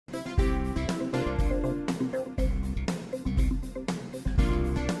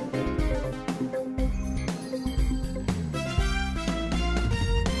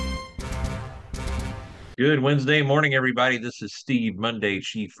Good Wednesday morning, everybody. This is Steve, Monday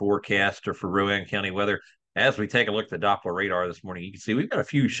Chief Forecaster for Rowan County Weather. As we take a look at the Doppler radar this morning, you can see we've got a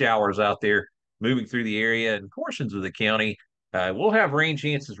few showers out there moving through the area and portions of the county. We'll have rain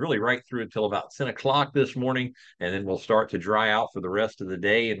chances really right through until about 10 o'clock this morning, and then we'll start to dry out for the rest of the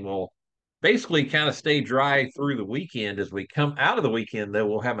day, and we'll basically kind of stay dry through the weekend. As we come out of the weekend, though,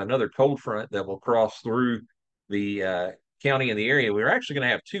 we'll have another cold front that will cross through the county in the area. We're actually going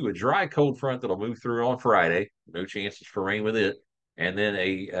to have two: a dry cold front that'll move through on Friday, no chances for rain with it, and then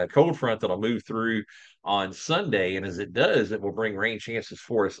a cold front that'll move through on Sunday. And as it does, it will bring rain chances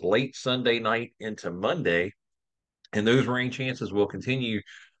for us late Sunday night into Monday. And those rain chances will continue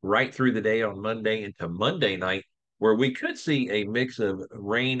right through the day on Monday into Monday night, where we could see a mix of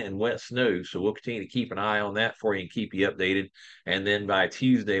rain and wet snow. So we'll continue to keep an eye on that for you and keep you updated. And then by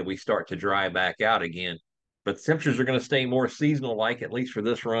Tuesday, we start to dry back out again. But the temperatures are going to stay more seasonal like, at least for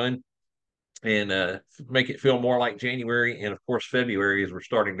this run, and make it feel more like January and, of course, February as we're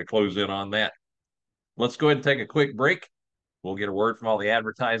starting to close in on that. Let's go ahead and take a quick break. We'll get a word from all the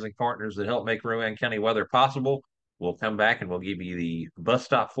advertising partners that help make Rowan County weather possible. We'll come back and we'll give you the bus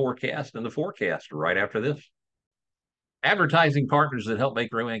stop forecast and the forecast right after this. Advertising partners that help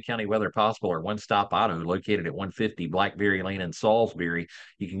make Rowan County weather possible are One Stop Auto, located at 150 Blackberry Lane in Salisbury.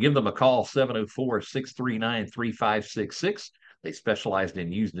 You can give them a call, 704-639-3566. They specialize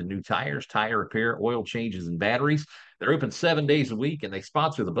in used and new tires, tire repair, oil changes, and batteries. They're open 7 days a week, and they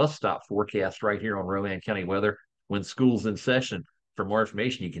sponsor the bus stop forecast right here on Rowan County weather when school's in session. For more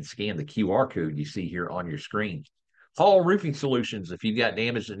information, you can scan the QR code you see here on your screen. Hall Roofing Solutions. If you've got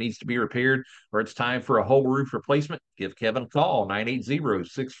damage that needs to be repaired or it's time for a whole roof replacement, give Kevin a call,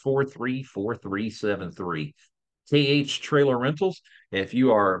 980-643-4373. KH Trailer Rentals. If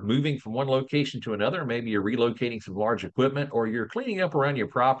you are moving from one location to another, maybe you're relocating some large equipment or you're cleaning up around your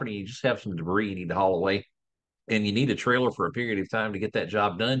property, you just have some debris you need to haul away, and you need a trailer for a period of time to get that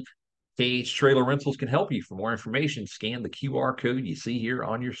job done, KH Trailer Rentals can help you. For more information, scan the QR code you see here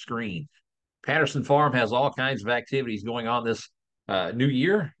on your screen. Patterson Farm has all kinds of activities going on this new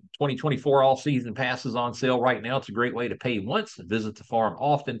year. 2024 all season passes on sale right now. It's a great way to pay once and visit the farm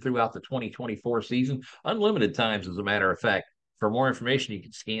often throughout the 2024 season. Unlimited times, as a matter of fact. For more information, you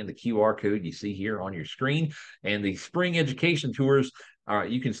can scan the QR code you see here on your screen. And the spring education tours,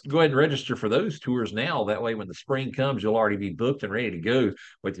 you can go ahead and register for those tours now. That way, when the spring comes, you'll already be booked and ready to go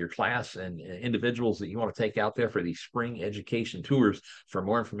with your class and individuals that you want to take out there for these spring education tours. For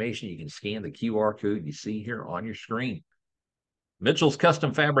more information, you can scan the QR code you see here on your screen. Mitchell's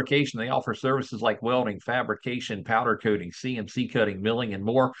Custom Fabrication. They offer services like welding, fabrication, powder coating, CNC cutting, milling, and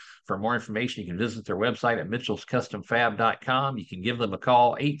more. For more information, you can visit their website at mitchellscustomfab.com. You can give them a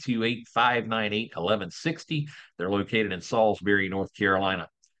call, 828-598-1160. They're located in Salisbury, North Carolina.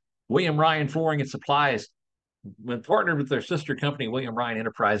 William Ryan Flooring and Supplies. When partnered with their sister company, William Ryan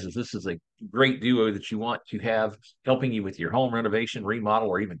Enterprises, this is a great duo that you want to have helping you with your home renovation, remodel,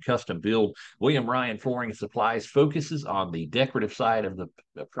 or even custom build. William Ryan Flooring and Supplies focuses on the decorative side of the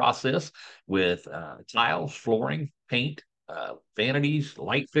process with tiles, flooring, paint, vanities,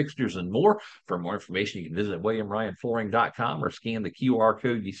 light fixtures, and more. For more information, you can visit WilliamRyanFlooring.com or scan the QR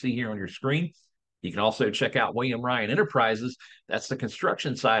code you see here on your screen. You can also check out William Ryan Enterprises. That's the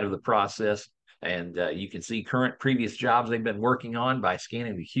construction side of the process. And you can see current previous jobs they've been working on by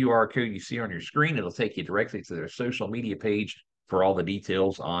scanning the QR code you see on your screen. It'll take you directly to their social media page for all the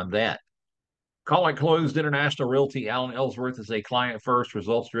details on that. Call It Closed International Realty. Alan Ellsworth is a client-first,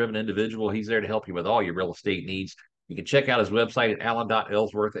 results-driven individual. He's there to help you with all your real estate needs. You can check out his website at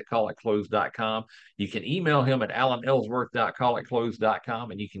alan.ellsworth@callitclosed.com. You can email him at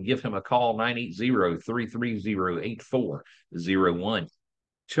alanellsworth.callitclosed.com, and you can give him a call, 980-330-8401.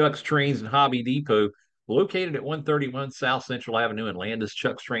 Chuck's Trains and Hobby Depot, located at 131 South Central Avenue in Landis.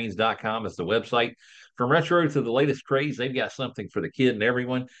 Chuck'sTrains.com is the website. From retro to the latest craze, they've got something for the kid and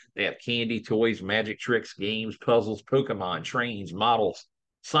everyone. They have candy, toys, magic tricks, games, puzzles, Pokemon, trains, models,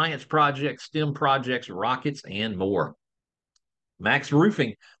 science projects, STEM projects, rockets, and more. Max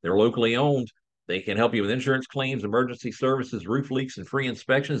Roofing, they're locally owned. They can help you with insurance claims, emergency services, roof leaks, and free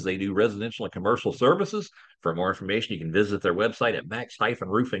inspections. They do residential and commercial services. For more information, you can visit their website at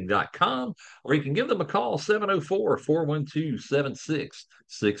max-roofing.com, or you can give them a call,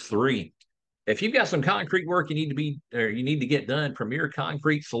 704-412-7663. If you've got some concrete work you need to get done, Premier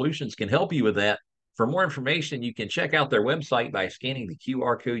Concrete Solutions can help you with that. For more information, you can check out their website by scanning the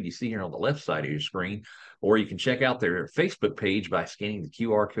QR code you see here on the left side of your screen, or you can check out their Facebook page by scanning the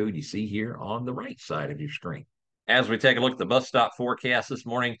QR code you see here on the right side of your screen. As we take a look at the bus stop forecast this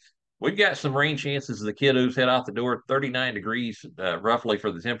morning, We've got some rain chances as the kiddos head out the door. 39 degrees roughly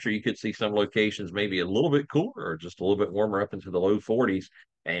for the temperature. You could see some locations maybe a little bit cooler or just a little bit warmer up into the low 40s.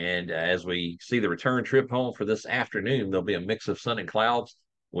 And as we see the return trip home for this afternoon, there'll be a mix of sun and clouds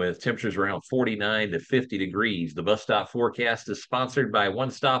with temperatures around 49 to 50 degrees. The bus stop forecast is sponsored by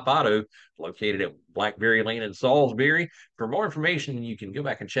One Stop Auto, located at Blackberry Lane in Salisbury. For more information, you can go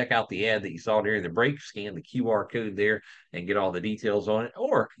back and check out the ad that you saw during the break, scan the QR code there, and get all the details on it.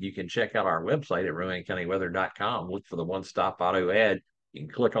 Or you can check out our website at RowanCountyWeather.com. Look for the One Stop Auto ad. You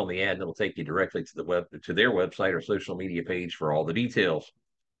can click on the ad, and it'll take you directly to their website or social media page for all the details.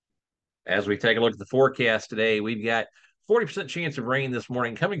 As we take a look at the forecast today, we've got 40% chance of rain this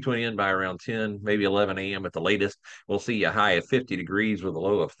morning, coming to an end by around 10, maybe 11 a.m. at the latest. We'll see a high of 50 degrees with a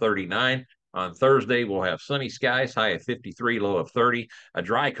low of 39. On Thursday, we'll have sunny skies, high of 53, low of 30. A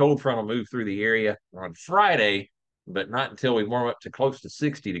dry cold front will move through the area. On Friday, but not until we warm up to close to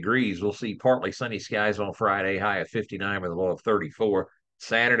 60 degrees, we'll see partly sunny skies on Friday, high of 59 with a low of 34.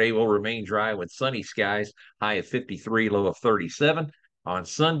 Saturday will remain dry with sunny skies, high of 53, low of 37. On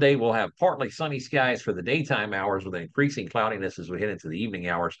Sunday, we'll have partly sunny skies for the daytime hours with increasing cloudiness as we head into the evening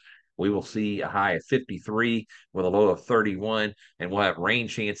hours. We will see a high of 53 with a low of 31, and we'll have rain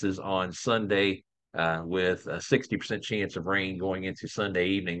chances on Sunday with a 60% chance of rain going into Sunday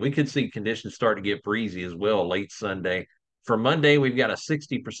evening. We could see conditions start to get breezy as well late Sunday. For Monday, we've got a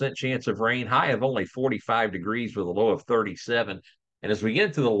 60% chance of rain, high of only 45 degrees with a low of 37. And as we get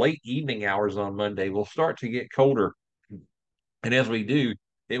into the late evening hours on Monday, we'll start to get colder. And as we do,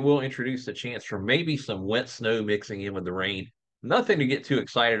 it will introduce a chance for maybe some wet snow mixing in with the rain. Nothing to get too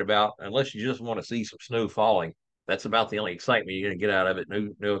excited about unless you just want to see some snow falling. That's about the only excitement you're going to get out of it.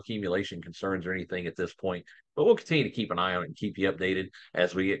 No accumulation concerns or anything at this point. But we'll continue to keep an eye on it and keep you updated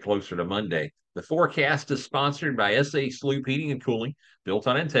as we get closer to Monday. The forecast is sponsored by SA Sloop Heating and Cooling, built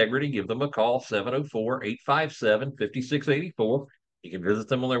on integrity. Give them a call, 704-857-5684. You can visit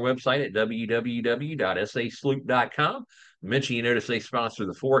them on their website at www.sasloop.com. Mention you notice they sponsor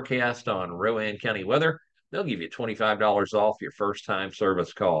the forecast on Rowan County Weather. They'll give you $25 off your first time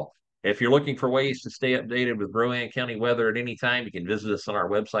service call. If you're looking for ways to stay updated with Rowan County Weather at any time, you can visit us on our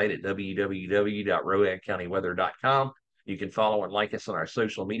website at www.rowancountyweather.com. You can follow and like us on our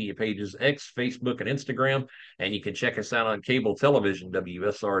social media pages, X, Facebook, and Instagram. And you can check us out on cable television,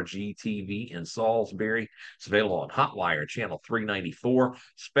 WSRG TV in Salisbury. It's available on Hotwire, channel 394,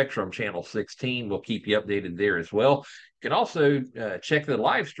 Spectrum, channel 16. We'll keep you updated there as well. You can also check the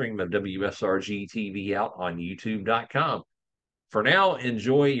live stream of WSRG TV out on YouTube.com. For now,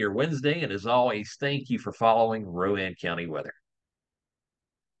 enjoy your Wednesday. And as always, thank you for following Rowan County Weather.